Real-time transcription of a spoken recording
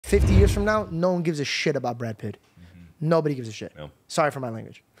50 years from now, no one gives a shit about Brad Pitt. Nobody gives a shit. No. Sorry for my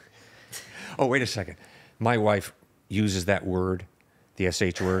language. Oh, wait a second. My wife uses that word, the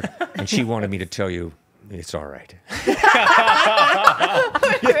SH word, and she wanted me to tell you it's all right.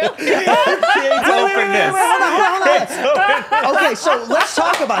 Hold on. Okay, so let's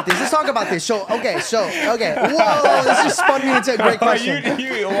talk about this. So, okay. Whoa, this just spun me into a great question.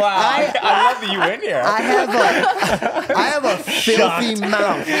 Wow. I love that you went here. I have a filthy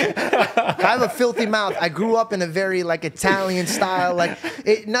mouth. I have a filthy mouth. I grew up in a very like Italian style. Like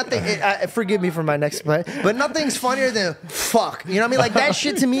forgive me for my next play, but nothing's funnier than fuck. You know what I mean? Like that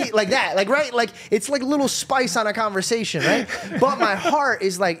shit to me, like that, like right, like it's like a little spice on a conversation, right? But my heart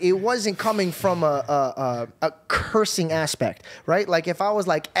is like it wasn't coming from a cursing aspect, right? Like if I was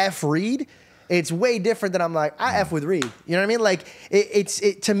like F Reed. It's way different than I'm like, I F with Reed. You know what I mean? Like,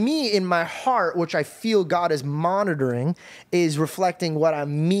 to me, in my heart, which I feel God is monitoring, is reflecting what I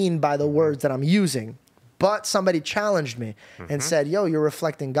mean by the words that I'm using. But somebody challenged me and said, yo, you're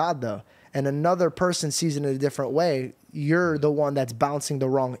reflecting God, though. And another person sees it in a different way. You're the one that's bouncing the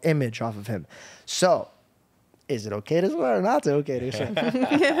wrong image off of him. So, is it okay to swear or not okay to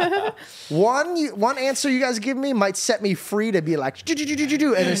swear? One answer you guys give me might set me free to be like, and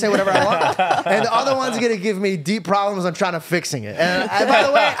then say whatever I want. And the other one's going to give me deep problems on trying to fixing it. And by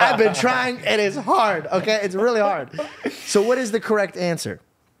the way, I've been trying. It is hard, okay? It's really hard. So what is the correct answer?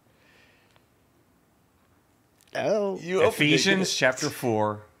 Oh. Ephesians chapter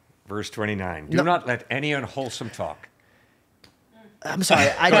 4, verse 29. Do not let any unwholesome talk. I'm sorry.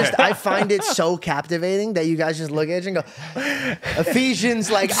 I find it so captivating that you guys just look at it and go,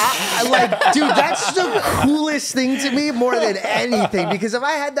 Ephesians, like, dude, that's the coolest thing to me more than anything. Because if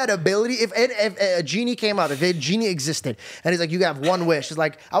I had that ability, if a genie came out, if a genie existed, and it's like, you have one wish, it's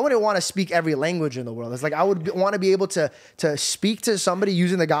like, I wouldn't want to speak every language in the world. It's like, I would want to be able to speak to somebody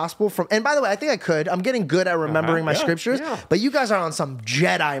using the gospel from, and by the way, I think I could. I'm getting good at remembering my scriptures, but you guys are on some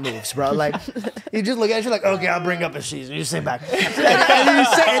Jedi moves, bro. Like, you just look at it, you're like, okay, I'll bring up a season. You sit back. And you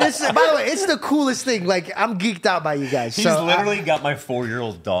say, by the way, it's the coolest thing. Like, I'm geeked out by you guys. He's literally got my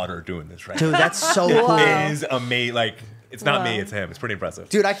 4-year-old daughter doing this right now. Dude, that's so cool. It is amazing. Like, it's not me, it's him. It's pretty impressive.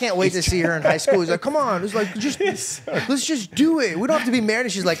 Dude, I can't wait to see her in high school. He's like, come on. It's like, let's just do it. We don't have to be married.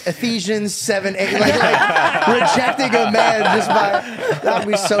 And she's like, Ephesians 7, 8. Like rejecting a man just by, that would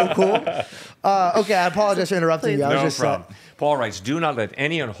be so cool. Okay, I apologize for interrupting you. No problem. Paul writes, do not let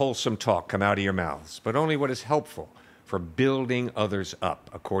any unwholesome talk come out of your mouths, but only what is helpful for building others up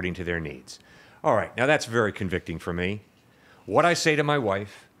according to their needs. All right, now that's very convicting for me. What I say to my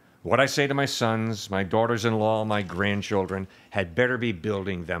wife, what I say to my sons, my daughters-in-law, my grandchildren, had better be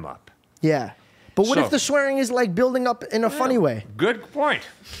building them up. Yeah. But what if the swearing is like building up in a funny way? Good point.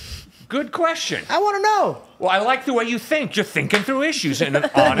 Good question. I want to know. Well, I like the way you think. You're thinking through issues in an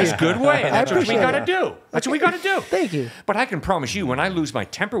honest, good way. And that's what we got to do. That's what we got to do. Thank you. But I can promise you, when I lose my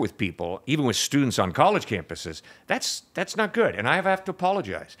temper with people, even with students on college campuses, that's not good. And I have to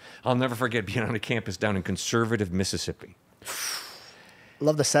apologize. I'll never forget being on a campus down in conservative Mississippi.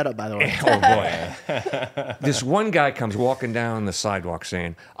 Love the setup, by the way. Oh, boy. This one guy comes walking down the sidewalk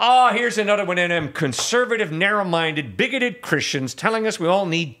saying, here's another one of them conservative, narrow-minded, bigoted Christians telling us we all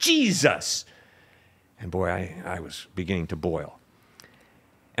need Jesus. And boy, I was beginning to boil.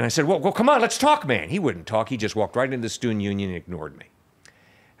 And I said, well, come on, let's talk, man. He wouldn't talk. He just walked right into the student union and ignored me.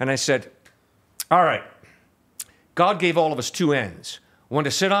 And I said, all right, God gave all of us two ends, one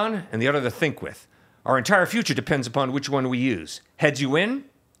to sit on and the other to think with. Our entire future depends upon which one we use. Heads you win,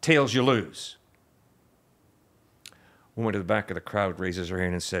 tails you lose. Woman to the back of the crowd raises her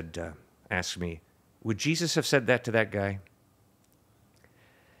hand and said, asks me, would Jesus have said that to that guy?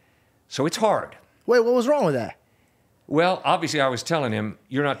 So it's hard. Wait, what was wrong with that? Well, obviously I was telling him,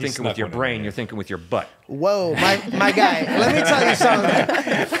 you're not thinking with your brain, you're thinking with your butt. Whoa, my guy, let me tell you something.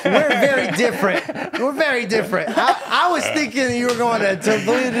 We're very different. We're very different. I was thinking you were going to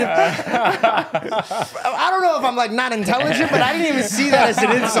believe it. I don't know if I'm like not intelligent, but I didn't even see that as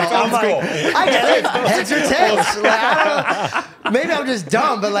an insult. I'm like, I get it. Heads or tails. Like, I don't know. Maybe I'm just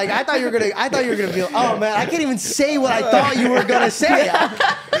dumb, but like I thought you were gonna be. Oh man, I can't even say what I thought you were gonna say.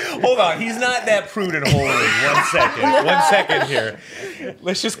 Hold on, he's not that prude and holy. 1 second. 1 second here.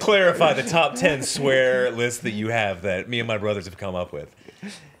 Let's just clarify the top 10 swear list that you have that me and my brothers have come up with.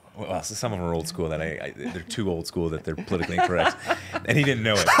 Well, so some of them are old school. That they're too old school that they're politically incorrect, and he didn't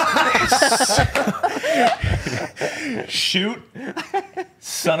know it. Shoot,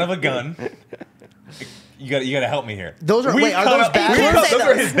 son of a gun. You got to help me here. Those are are those bad words? Those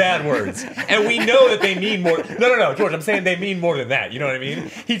are his bad words, and we know that they mean more. No, George. I'm saying they mean more than that. You know what I mean?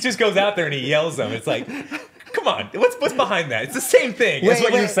 He just goes out there and he yells them. It's like, Come on, what's behind that? It's the same thing. That's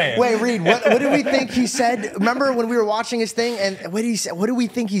what you're saying. Wait, Reed, what did we think he said? Remember when we were watching his thing, and what did he say? What did we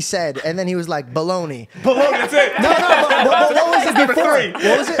think he said? And then he was like, baloney. Baloney, that's it. No, but what was it Number before? 3.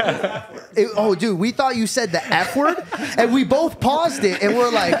 What was it? Oh, dude, we thought you said the F word, and we both paused it, and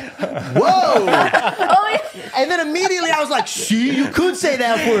we're like, whoa. Oh, yeah. And then immediately I was like, see, you could say the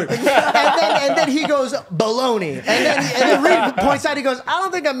F word. And then he goes, baloney. And then Reed points out, he goes, I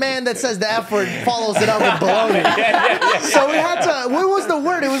don't think a man that says the F word follows it up with baloney. So we had to, what was the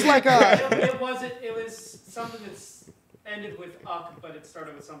word? It was like It was something that's ended with up, but it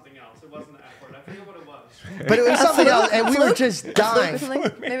started with something else. It wasn't the F word. I forget what it was. but it was something else, and we were just dying.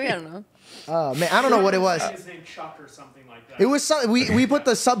 Maybe, I don't know. Oh, man, I don't know what it was. His name Chuck or something like that. It was we put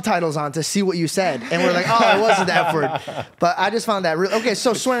the subtitles on to see what you said, and we're like, oh, it wasn't the F word. But I just found that real. Okay,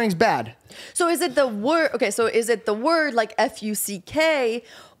 so swearing's bad. So is it the word? Okay, so is it the word like Fuck,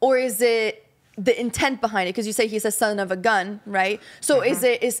 or is it the intent behind it? Because you say he says son of a gun, right? So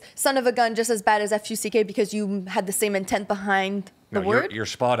is son of a gun just as bad as Fuck because you had the same intent behind the word? You're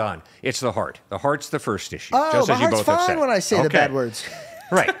spot on. It's the heart. The heart's the first issue. Oh, just my as you heart's both have said. fine when I say the bad words.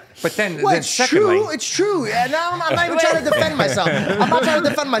 Right. But then, Well, then it's secondly, true. It's true. And now I'm not even trying to defend myself. I'm not trying to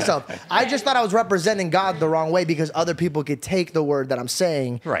defend myself. I just thought I was representing God the wrong way because other people could take the word that I'm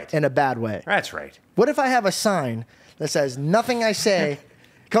saying in a bad way. That's right. What if I have a sign that says nothing I say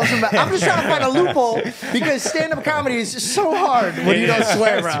comes from bad? I'm just trying to find a loophole because stand-up comedy is so hard when you don't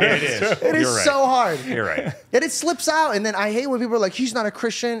swear around. It is. It is so hard. You're right. And it slips out, and then I hate when people are like, he's not a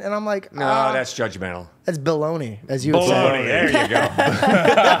Christian, and I'm like, No, that's judgmental. that's baloney, as you would Baloney. say. There you go.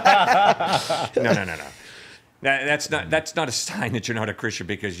 No. That's not a sign that you're not a Christian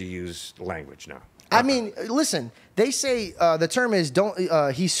because you use language. No. I mean, listen, they say the term is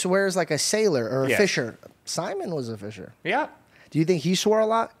he swears like a sailor or a fisher. Simon was a fisher. Yeah. Do you think he swore a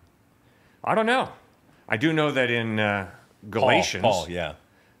lot? I don't know. I do know that in Galatians, Paul, yeah.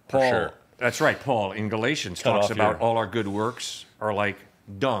 For Paul, sure. that's right. Paul in Galatians Cut talks off about your- all our good works are like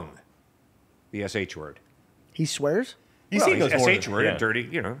dung, the sh word. He swears? You Well, see, it goes more sh than- word, yeah. dirty,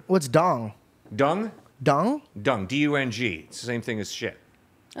 you know. What's dong? Dung, Dung? dung, dung. It's the same thing as shit.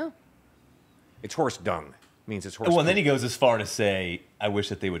 Oh. It's horse dung. Means it's horse. Well, and then he poop. goes as far to say, I wish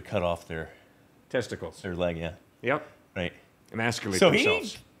that they would cut off their testicles. leg, yeah. Yep. Right. Emasculate So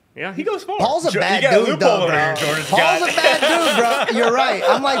themselves. Yeah, He goes far. Paul's a You bad got a dude, loophole though, over bro. here, Jordan. Paul's a bad dude, bro. You're right.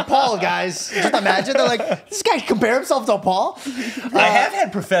 I'm like Paul, guys. Just imagine. They're like, this guy compare himself to Paul? I have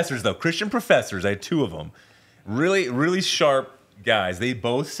had professors, though, Christian professors. I had 2 of them. Really, really sharp guys. They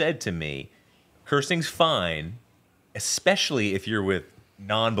both said to me, cursing's fine, especially if you're with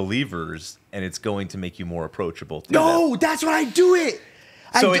non-believers and it's going to make you more approachable. To No, them. that's what I do it.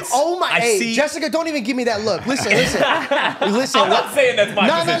 So Oh my! I Hey, see- Jessica, don't even give me that look. Listen. I'm not saying that's my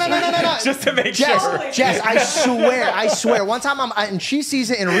position. No. Just to make Jess, sure. Jess, I swear. One time and she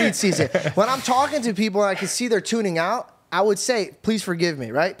sees it and Reed sees it. When I'm talking to people and I can see they're tuning out, I would say, please forgive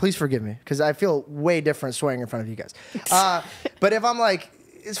me, right? Please forgive me. Because I feel way different swearing in front of you guys. But if I'm like,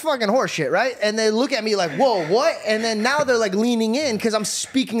 it's fucking horseshit, right? And they look at me like, whoa, what? And then now they're like leaning in because I'm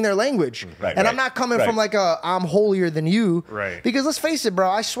speaking their language. Right, and right, I'm not coming right. from like I'm holier than you. Right. Because let's face it, bro,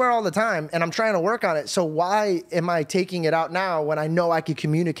 I swear all the time and I'm trying to work on it. So why am I taking it out now when I know I could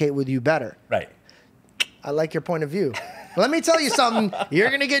communicate with you better? Right. I like your point of view. Let me tell you something. You're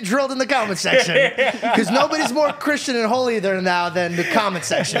going to get drilled in the comment section. Because nobody's more Christian and holy than now than the comment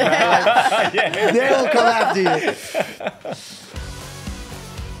section. Right? Like, they will come after you.